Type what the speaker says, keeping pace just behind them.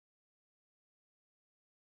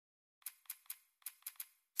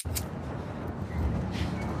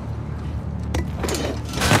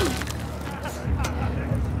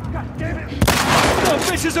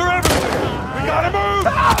Suspicious are everywhere! We gotta move!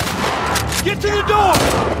 Get to the door!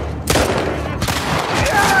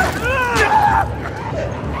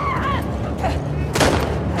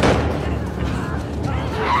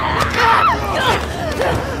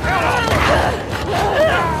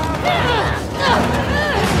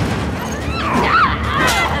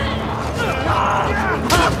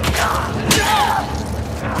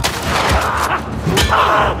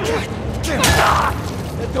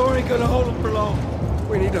 That door ain't gonna hold him for long.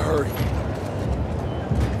 We need to hurry.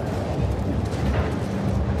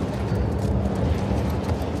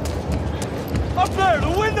 Up there, the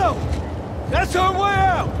window! That's our way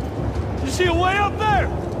out! You see a way up there?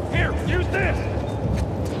 Here, use this!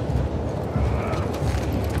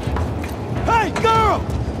 Hey, girl!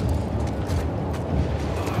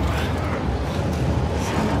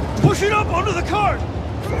 Push it up onto the cart!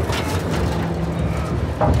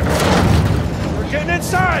 We're getting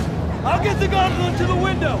inside! I'll get the gondola to the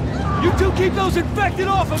window! You two keep those infected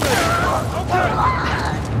off of me! Okay!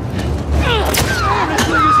 This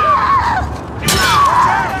thing is heavy!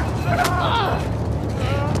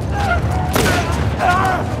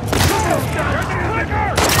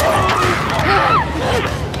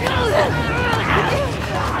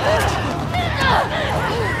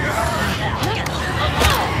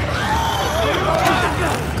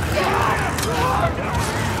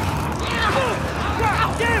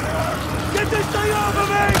 Get this thing off of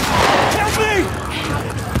me! Help me!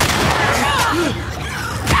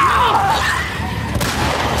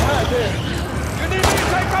 Right there. You need me to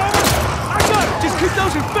take over? I got it! Just keep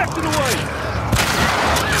those infected away!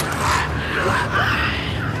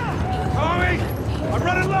 Tommy! I'm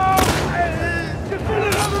running low! Just for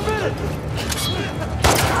another minute!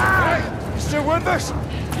 Hey! You still with us?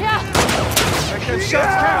 Yeah! Make them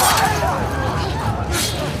shots count!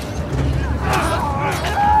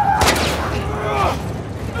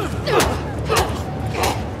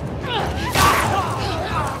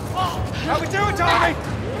 How we doing, Tommy?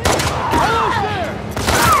 Almost there!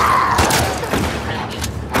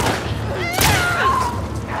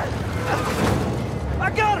 I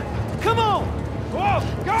got it! Come on! Whoa,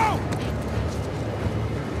 go!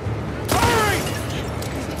 Hurry!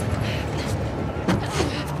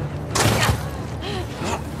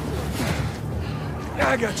 Yeah,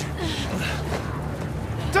 I got you.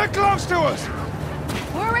 Stay close to us!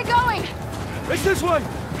 Where are we going? It's this way!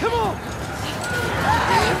 Come on!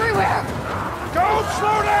 Everywhere! Don't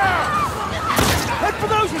slow down! Head for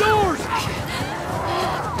those doors!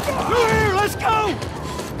 Through here, let's go!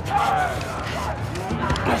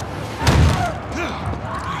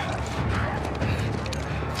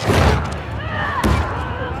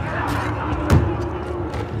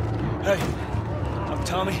 Hey, I'm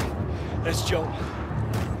Tommy. That's Joel.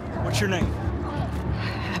 What's your name?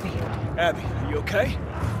 Abby. Abby, are you okay?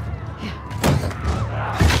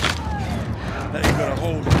 That ain't gonna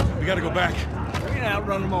hold. We gotta go back. We ain't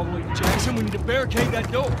outrun them all the way to Jackson. We need to barricade that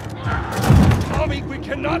door. Tommy, we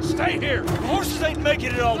cannot stay here. The horses ain't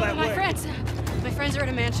making it all that way. My friends are at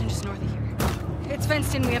a mansion just north of here. It's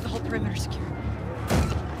fenced in. We have the whole perimeter secure.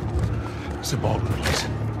 It's a Baldwin place.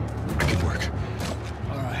 I can work.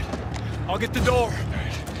 All right. I'll get the door. All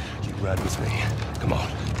right. You ride with me. Come on.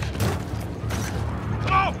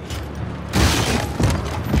 Come on!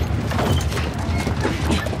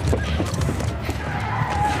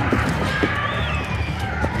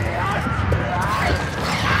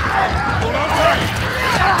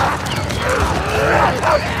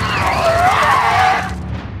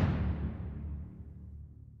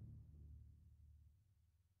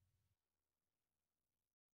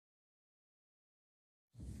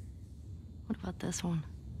 What about this one?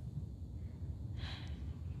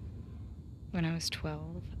 When I was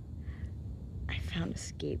 12, I found a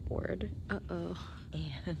skateboard. Uh-oh.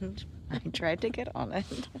 And I tried to get on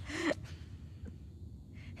it.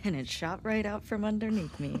 And it shot right out from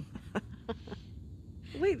underneath me.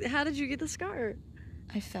 Wait, how did you get the scar?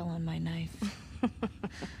 I fell on my knife.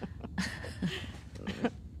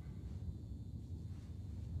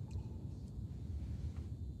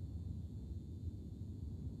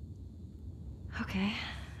 Okay.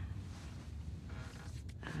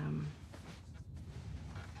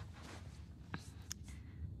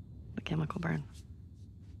 The chemical burn.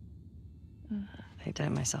 I did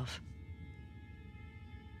it myself.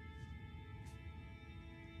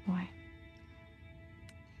 Why?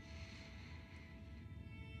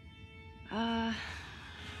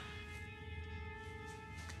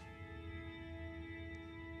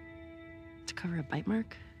 To cover a bite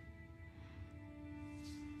mark.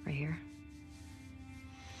 Right here.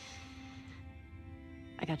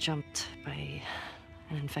 I got jumped by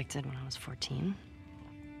an infected when I was 14.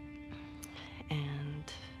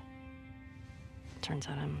 and turns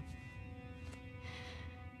out I'm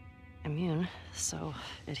immune, so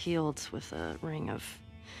it healed with a ring of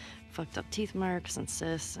fucked up teeth marks and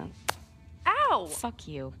cysts and... Ow! Fuck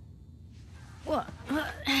you. What?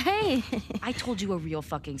 Hey! I told you a real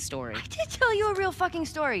fucking story. I did tell you a real fucking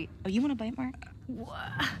story. Oh, you want a bite, Mark?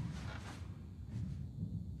 What?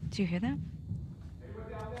 Did you hear that?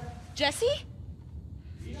 Jesse?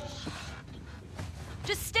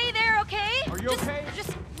 Just stay there, okay? Are you okay? Just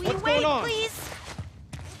will What's you wait, going on? please?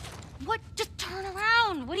 What? Just turn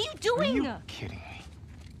around. What are you doing? Are you kidding me?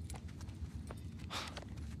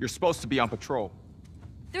 You're supposed to be on patrol.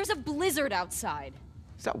 There's a blizzard outside.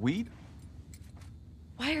 Is that weed?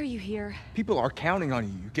 Why are you here? People are counting on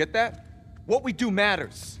you. You get that? What we do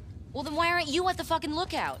matters. Well, then why aren't you at the fucking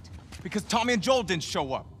lookout? Because Tommy and Joel didn't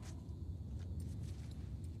show up.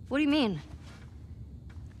 What do you mean?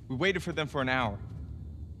 We waited for them for an hour.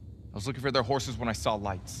 I was looking for their horses when I saw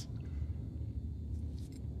lights.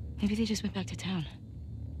 Maybe they just went back to town.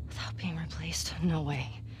 Without being replaced? No way.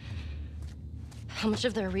 How much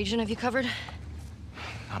of their region have you covered?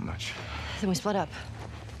 Not much. Then we split up.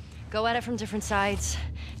 Go at it from different sides,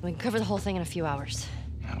 and we can cover the whole thing in a few hours.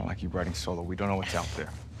 I don't like you riding solo. We don't know what's out there.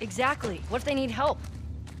 Exactly. What if they need help?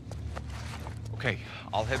 Okay,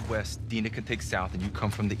 I'll head west, Dina can take south, and you come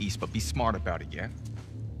from the east, but be smart about it, yeah?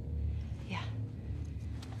 Yeah.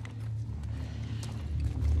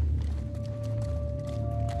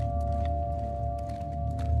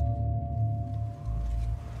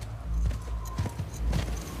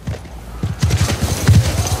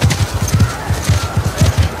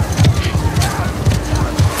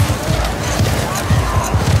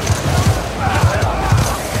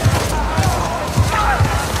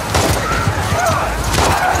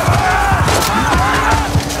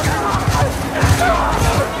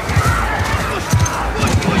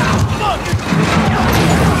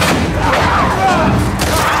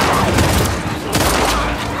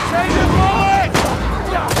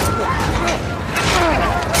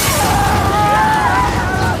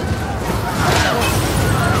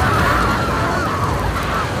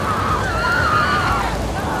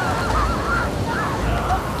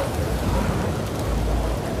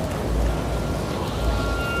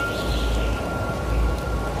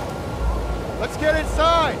 Let's get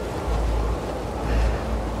inside!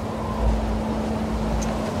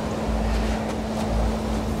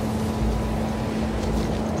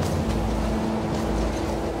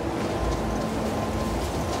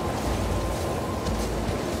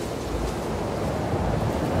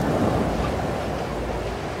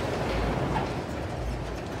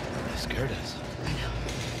 Scared us.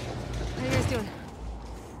 How are you guys doing?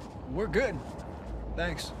 We're good.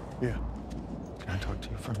 Thanks. Yeah. Can I talk to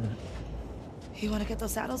you for a minute? You want to get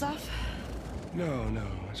those saddles off? No,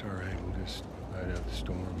 it's all right. We'll just ride out the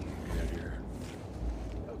storm and get here.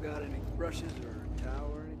 Got any brushes or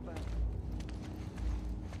towel or anything?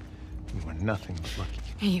 We were nothing but lucky.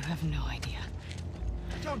 You have no idea.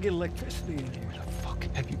 Y'all get electricity in here. Where the fuck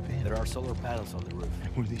have you been? There are solar panels on the roof.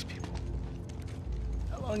 And who are these people?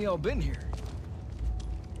 How long y'all been here?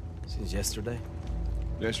 Since yesterday.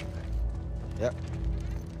 Yesterday. Yep.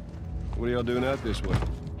 What are y'all doing out this way?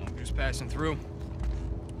 Just passing through.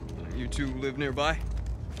 You two live nearby?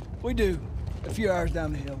 We do. A few hours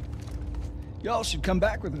down the hill. Y'all should come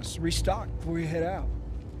back with us, restock before you head out.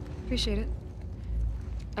 Appreciate it.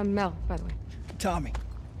 I'm Mel, by the way. Tommy,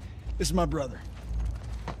 this is my brother.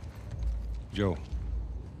 Joe.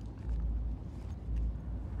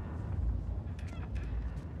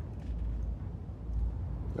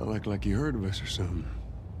 Y'all act like you heard of us or something.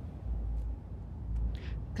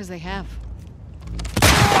 Because they have.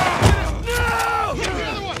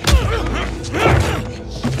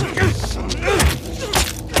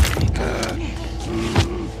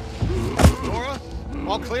 Laura?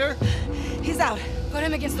 All clear? He's out. Put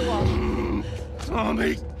him against the wall.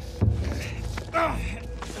 Tommy!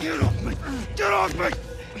 Get off me! Get off me!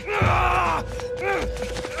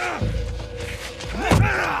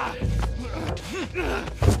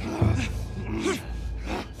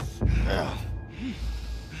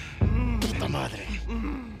 Puta madre.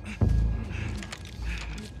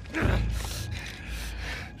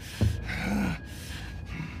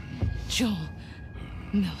 Joel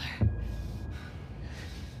Miller.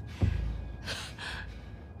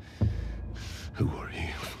 Who are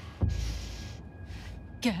you?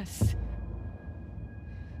 Guess.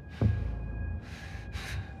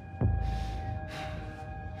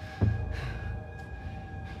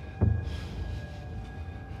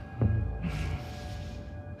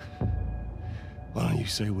 Why don't you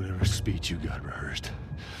say whatever speech you got rehearsed?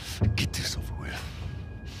 Get this over with.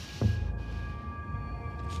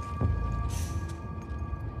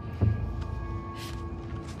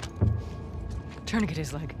 Tourniquet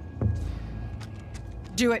his leg.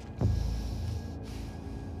 Do it.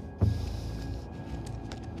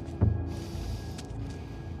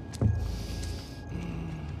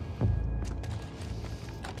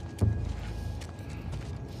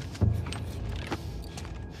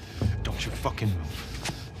 Don't you fucking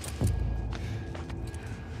move.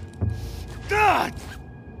 God!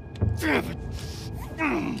 Damn it!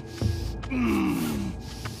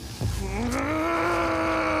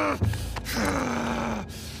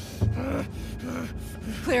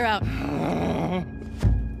 Clear out.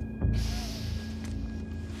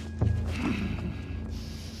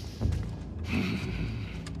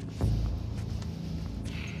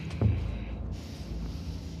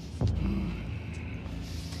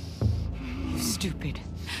 You stupid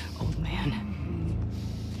old man.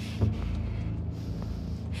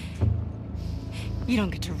 You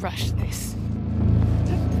don't get to rush this.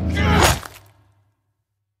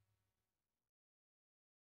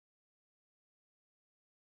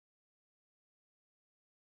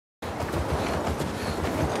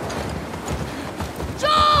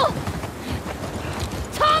 Joel!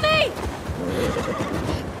 Tommy!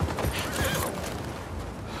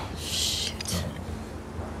 Shit.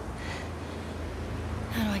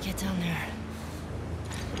 How do I get down there?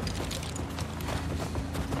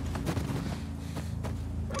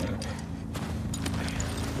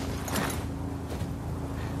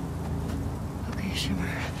 Okay, Shimmer.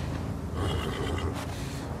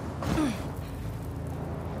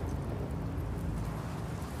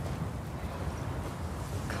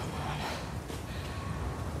 Come on.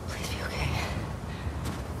 Please be okay.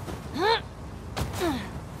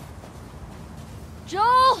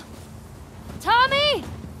 Joel! Tommy!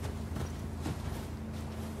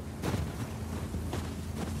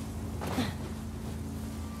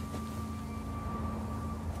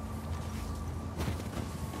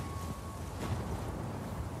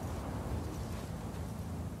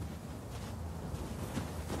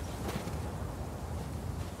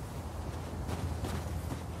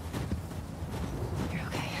 You're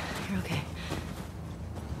okay. You're okay.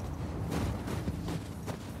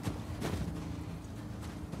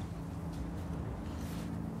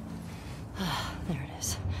 There it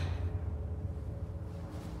is.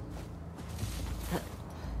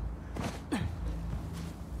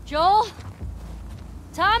 Joel?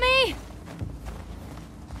 Tommy?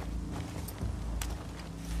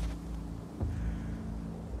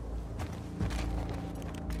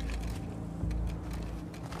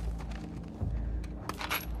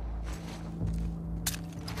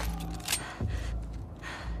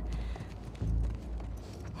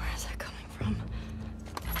 Where is that coming from?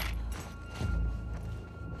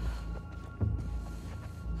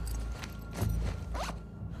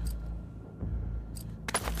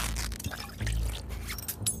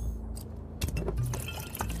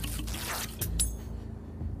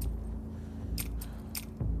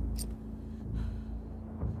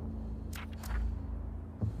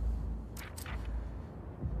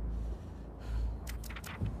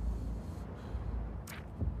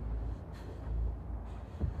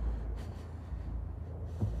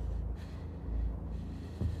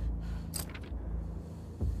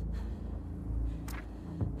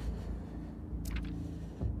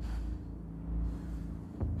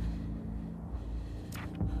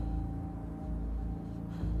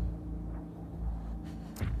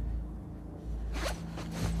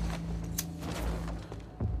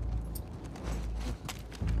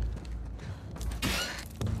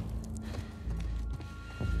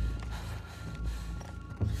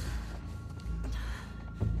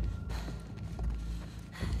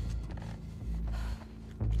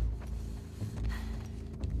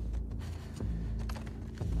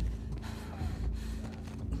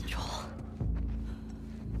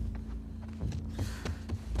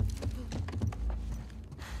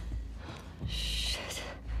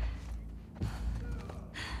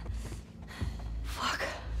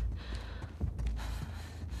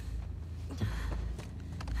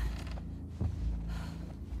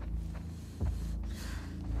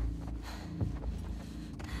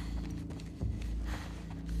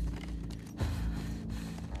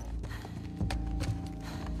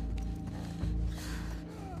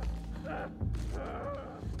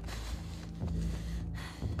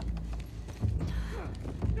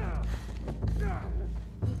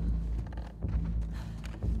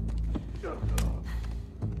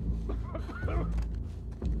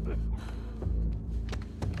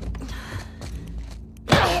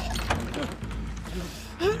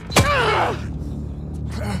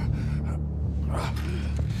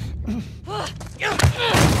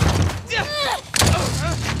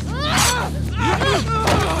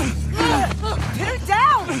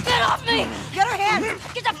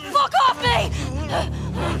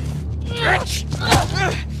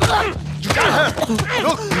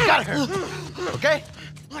 here. Okay?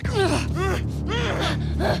 You're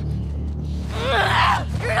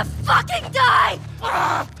gonna fucking die!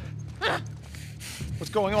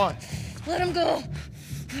 What's going on? Let him go.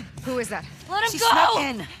 Who is that? Let him She go! snuck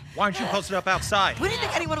in. Why aren't you posted up outside? We didn't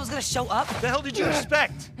think anyone was gonna show up. The hell did you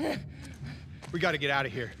expect? We gotta get out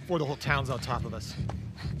of here before the whole town's on top of us.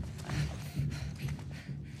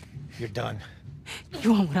 You're done.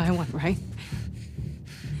 You want what I want, right?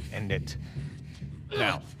 End it.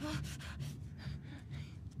 Now.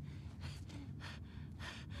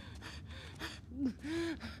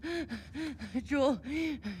 Joel,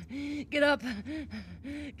 get up.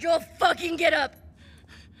 Joel, fucking get up.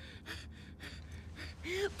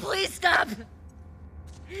 Please stop.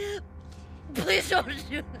 Please don't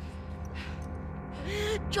shoot.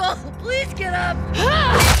 Joel, please get up.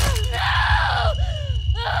 No!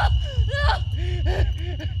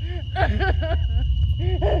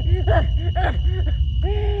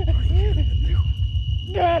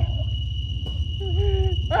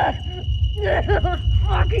 I'll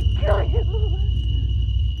fucking kill you.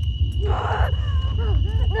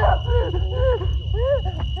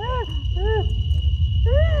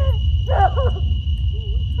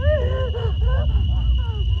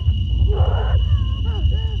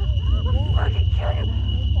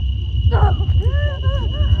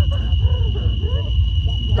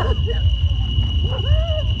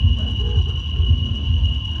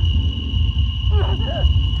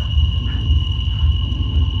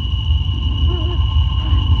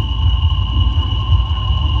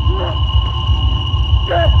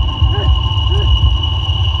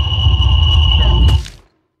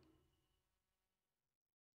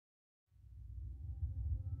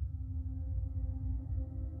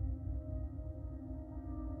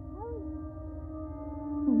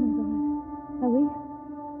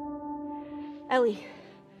 Ellie.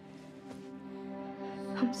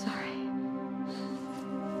 I'm sorry.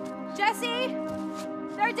 Jesse!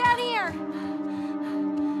 They're down here!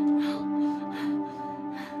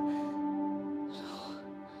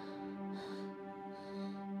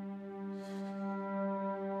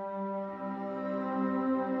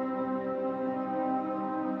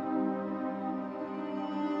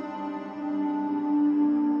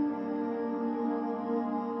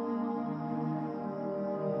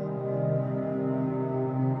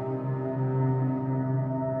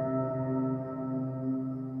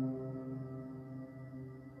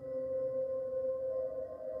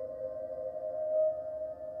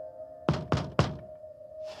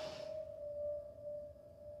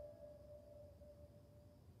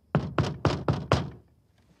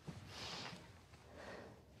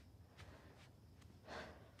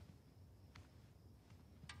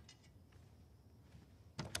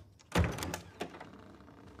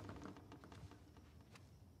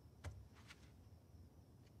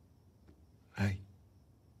 Hey.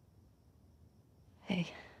 Hey.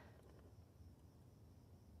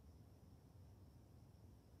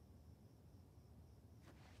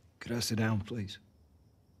 Could I sit down, please?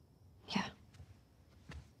 Yeah.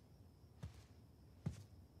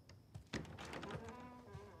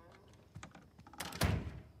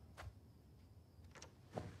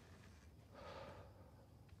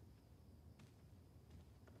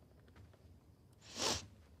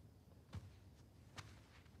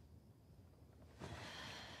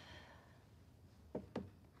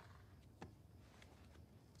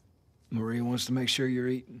 Maria wants to make sure you're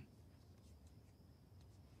eating.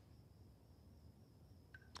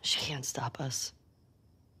 She can't stop us.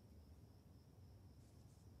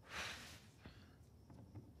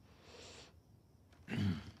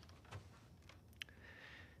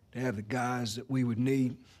 To have the guys that we would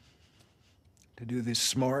need to do this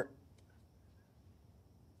smart,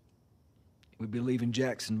 we'd be leaving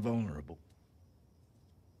Jackson vulnerable.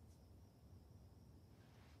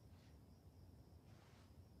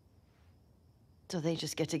 So they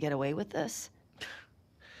just get to get away with this?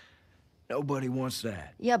 Nobody wants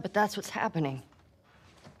that. Yeah, but that's what's happening.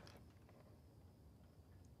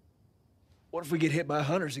 What if we get hit by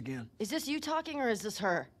hunters again? Is this you talking or is this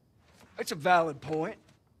her? That's a valid point.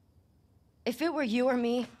 If it were you or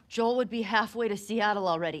me, Joel would be halfway to Seattle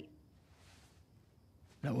already.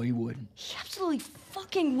 No, he wouldn't. He absolutely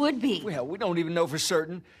fucking would be. Well, we don't even know for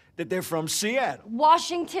certain that they're from Seattle.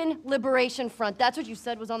 Washington Liberation Front. That's what you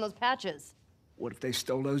said was on those patches. What if they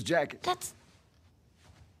stole those jackets? That's...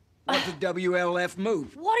 What the WLF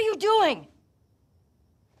move? What are you doing?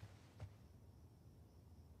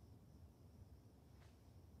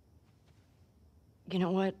 You know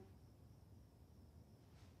what?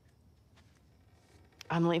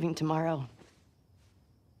 I'm leaving tomorrow.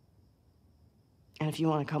 And if you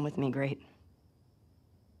want to come with me, great.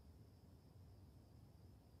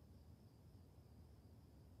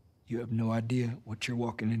 You have no idea what you're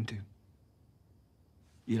walking into.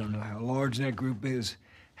 You don't know how large that group is,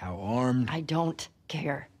 how armed. I don't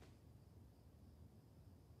care.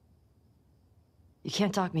 You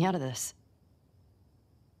can't talk me out of this.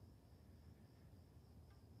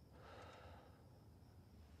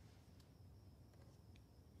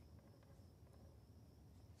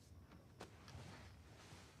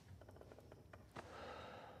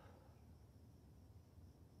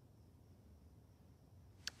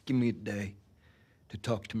 Give me a day to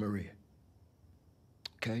talk to Maria.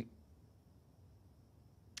 Okay?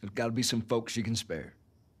 There's gotta be some folks you can spare.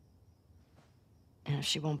 And if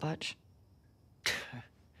she won't budge?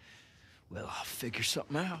 Well, I'll figure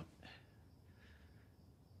something out.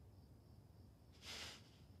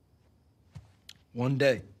 One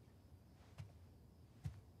day.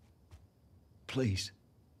 Please.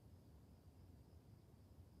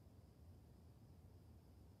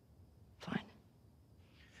 Fine.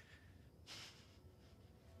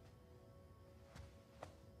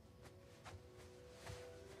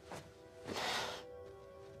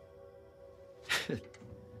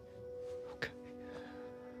 Okay.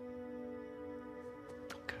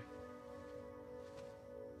 Okay.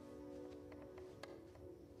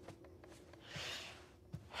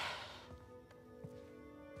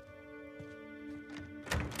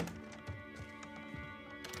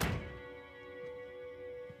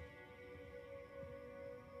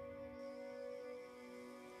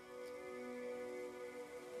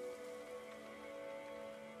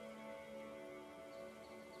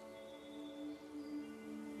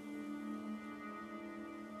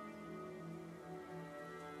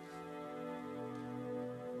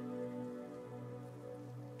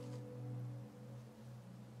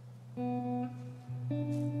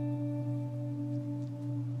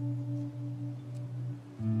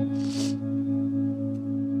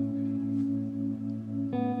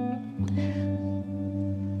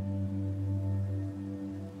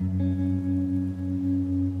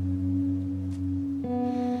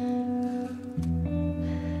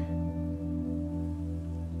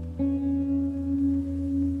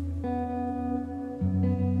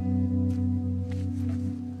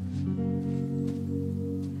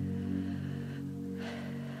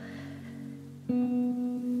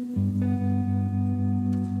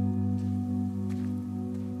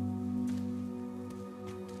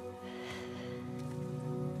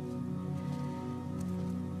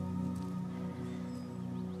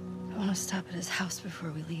 I want to stop at his house before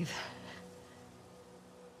we leave.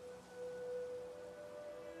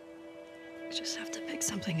 We just have to pick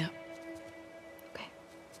something up.